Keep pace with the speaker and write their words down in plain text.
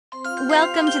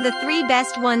Welcome to the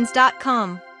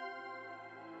 3bestones.com.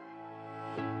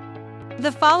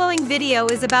 The following video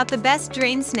is about the best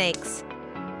drain snakes.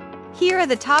 Here are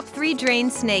the top 3 drain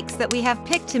snakes that we have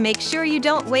picked to make sure you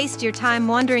don't waste your time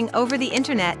wandering over the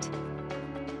internet.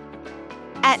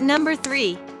 At number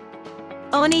 3.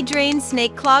 Oanie Drain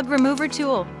Snake Clog Remover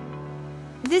Tool.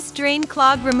 This drain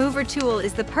clog remover tool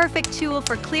is the perfect tool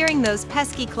for clearing those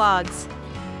pesky clogs.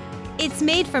 It's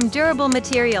made from durable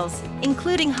materials,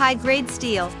 including high-grade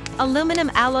steel,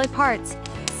 aluminum alloy parts,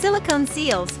 silicone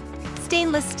seals,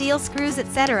 stainless steel screws,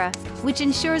 etc., which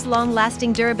ensures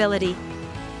long-lasting durability.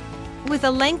 With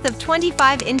a length of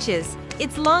 25 inches,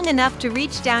 it's long enough to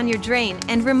reach down your drain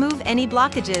and remove any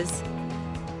blockages.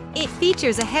 It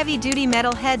features a heavy-duty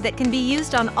metal head that can be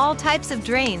used on all types of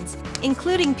drains,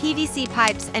 including PVC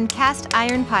pipes and cast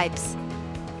iron pipes.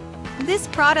 This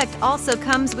product also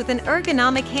comes with an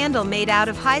ergonomic handle made out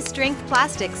of high-strength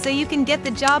plastic so you can get the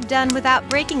job done without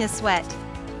breaking a sweat.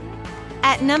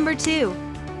 At number 2.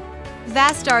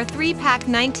 Vastar 3-pack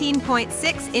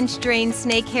 19.6-inch Drain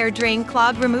Snake Hair Drain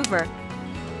Clog Remover.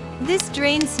 This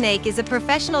drain snake is a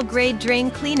professional-grade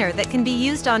drain cleaner that can be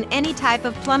used on any type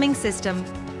of plumbing system.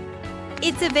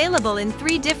 It's available in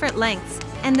 3 different lengths,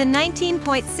 and the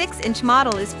 19.6-inch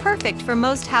model is perfect for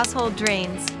most household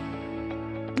drains.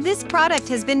 This product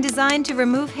has been designed to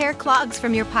remove hair clogs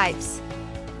from your pipes.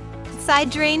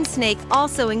 Side drain snake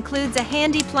also includes a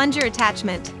handy plunger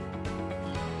attachment.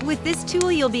 With this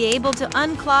tool you'll be able to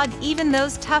unclog even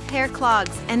those tough hair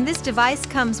clogs, and this device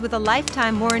comes with a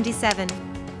lifetime warranty. 7.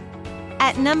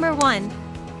 At number 1.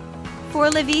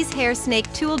 Forlivese Hair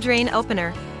Snake Tool Drain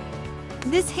Opener.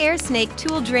 This hair snake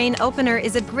tool drain opener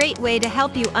is a great way to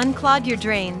help you unclog your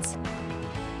drains.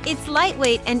 It's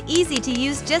lightweight and easy to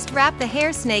use. Just wrap the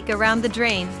hair snake around the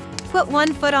drain, put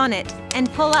one foot on it,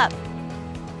 and pull up.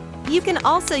 You can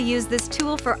also use this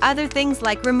tool for other things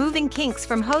like removing kinks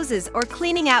from hoses or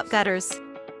cleaning out gutters.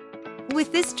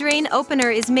 With this drain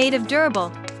opener is made of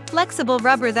durable, flexible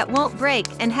rubber that won't break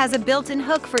and has a built-in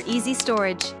hook for easy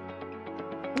storage.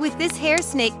 With this hair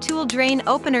snake tool drain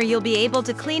opener you'll be able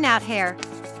to clean out hair,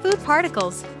 food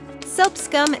particles, soap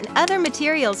scum and other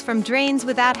materials from drains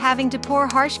without having to pour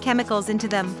harsh chemicals into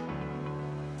them.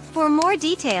 For more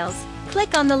details,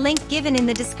 click on the link given in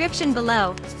the description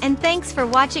below, and thanks for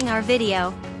watching our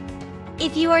video.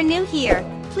 If you are new here,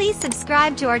 please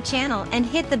subscribe to our channel and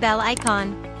hit the bell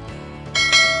icon.